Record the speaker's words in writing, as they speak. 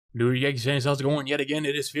New Yankees fans, how's it going? Yet again,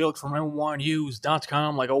 it is Felix from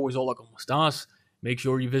NYYNEWS.com. Like always, hola, como estas? Make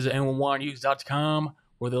sure you visit NYYNEWS.com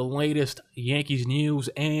for the latest Yankees news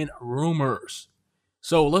and rumors.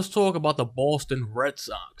 So let's talk about the Boston Red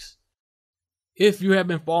Sox. If you have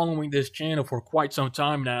been following this channel for quite some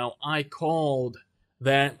time now, I called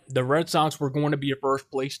that the Red Sox were going to be a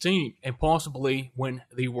first place team and possibly win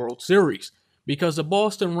the World Series because the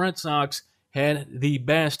Boston Red Sox had the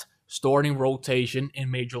best starting rotation in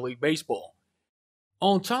Major League Baseball.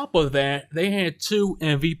 On top of that, they had 2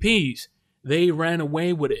 MVPs. They ran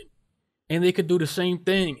away with it. And they could do the same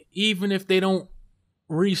thing even if they don't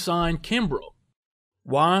re-sign Kimbrel.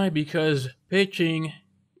 Why? Because pitching,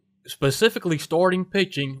 specifically starting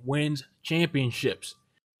pitching, wins championships.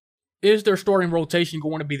 Is their starting rotation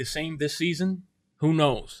going to be the same this season? Who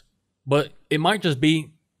knows? But it might just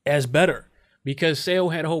be as better. Because Sale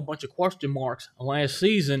had a whole bunch of question marks last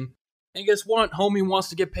season. And guess what? Homie wants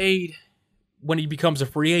to get paid when he becomes a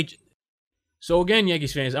free agent. So again,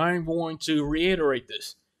 Yankees fans, I'm going to reiterate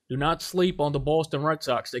this. Do not sleep on the Boston Red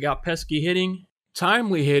Sox. They got pesky hitting,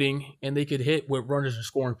 timely hitting, and they could hit with runners in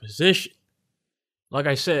scoring position. Like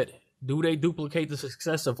I said, do they duplicate the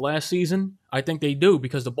success of last season? I think they do,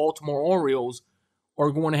 because the Baltimore Orioles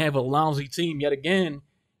are going to have a lousy team yet again,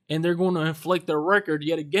 and they're going to inflate their record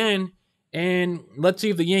yet again. And let's see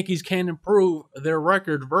if the Yankees can improve their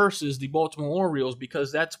record versus the Baltimore Orioles,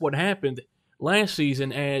 because that's what happened last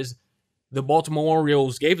season as the Baltimore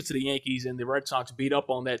Orioles gave it to the Yankees and the Red Sox beat up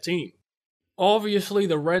on that team. Obviously,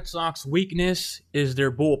 the Red Sox weakness is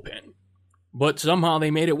their bullpen, but somehow they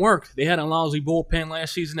made it work. They had a lousy bullpen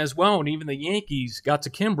last season as well, and even the Yankees got to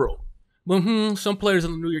Kimbrel. But some players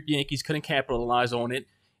in the New York Yankees couldn't capitalize on it,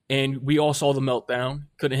 and we all saw the meltdown.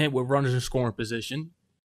 Couldn't hit with runners in scoring position.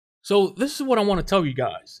 So this is what I want to tell you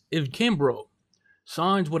guys. If Kimbrel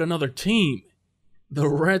signs with another team, the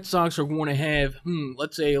Red Sox are going to have,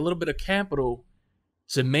 let's say, a little bit of capital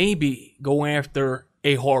to maybe go after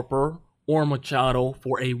a Harper or Machado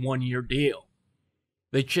for a one-year deal.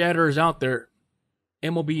 The chatter is out there.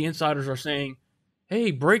 MLB insiders are saying,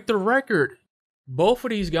 hey, break the record. Both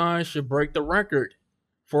of these guys should break the record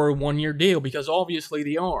for a one-year deal because obviously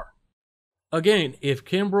they are. Again, if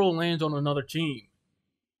Kimbrel lands on another team,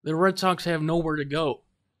 the Red Sox have nowhere to go.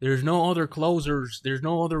 There's no other closers. There's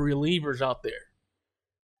no other relievers out there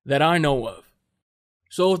that I know of.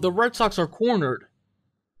 So if the Red Sox are cornered,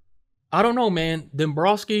 I don't know, man.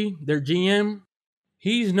 Dombrowski, their GM,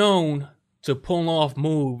 he's known to pull off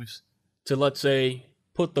moves to, let's say,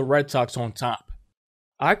 put the Red Sox on top.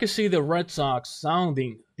 I could see the Red Sox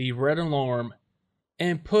sounding the red alarm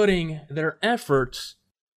and putting their efforts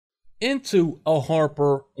into a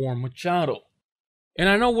Harper or Machado. And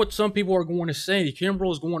I know what some people are going to say.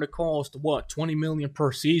 Kimbrel is going to cost, what, $20 million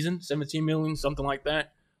per season? $17 million, something like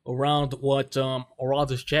that, around what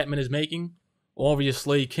Aroldis Chapman is making.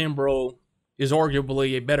 Obviously, Kimbrel is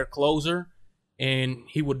arguably a better closer, and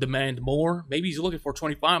he would demand more. Maybe he's looking for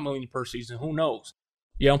 $25 million per season. Who knows?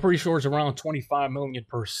 Yeah, I'm pretty sure it's around $25 million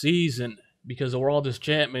per season because Aroldis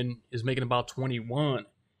Chapman is making about 21.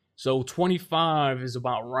 So 25 is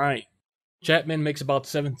about right. Chapman makes about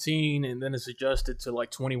 17, and then it's adjusted to like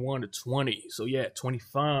 21 to 20. So yeah,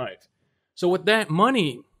 25. So with that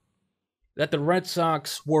money that the Red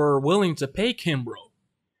Sox were willing to pay Kimbrel,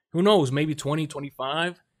 who knows, maybe 20,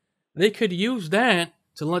 25, they could use that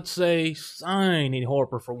to, let's say, sign a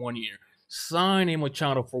Harper for 1 year, sign a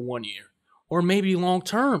Machado for 1 year, or maybe long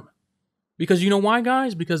term. Because you know why,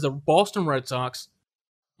 guys? Because the Boston Red Sox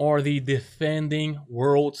are the defending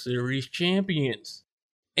World Series champions.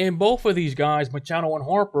 And both of these guys, Machado and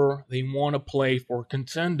Harper, they want to play for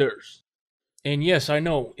contenders. And yes, I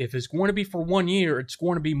know, if it's going to be for 1 year, it's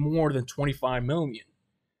going to be more than $25 million.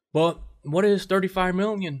 But what is $35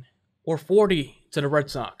 million or $40 to the Red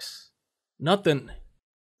Sox? Nothing.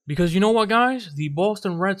 Because you know what, guys? The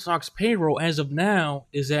Boston Red Sox payroll as of now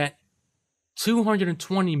is at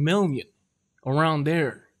 $220 million, around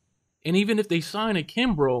there. And even if they sign a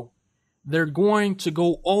Kimbrel, they're going to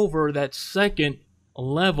go over that second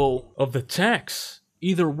level of the tax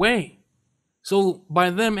either way. So by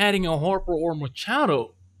them adding a Harper or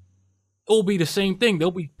Machado, it'll be the same thing. They'll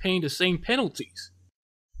be paying the same penalties.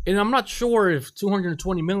 And I'm not sure if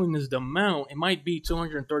 $220 million is the amount. It might be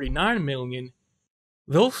 $239 million.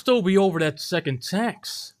 They'll still be over that second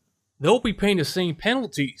tax. They'll be paying the same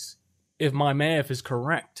penalties if my math is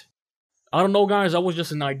correct. I don't know, guys. That was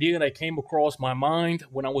just an idea that came across my mind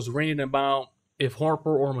when I was reading about if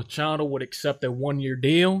Harper or Machado would accept a 1 year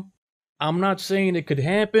deal. I'm not saying it could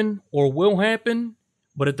happen or will happen,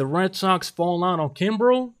 but if the Red Sox fall out on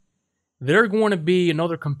Kimbrel, they're going to be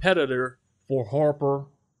another competitor for Harper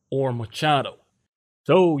or Machado.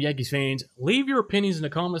 So, Yankees fans, leave your opinions in the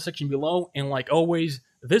comment section below, and like always,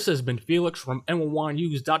 this has been Felix from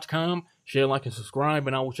NYYNEWS.com. Share, like, and subscribe,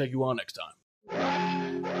 and I will check you out next time.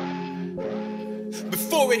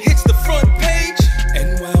 Before it hits the front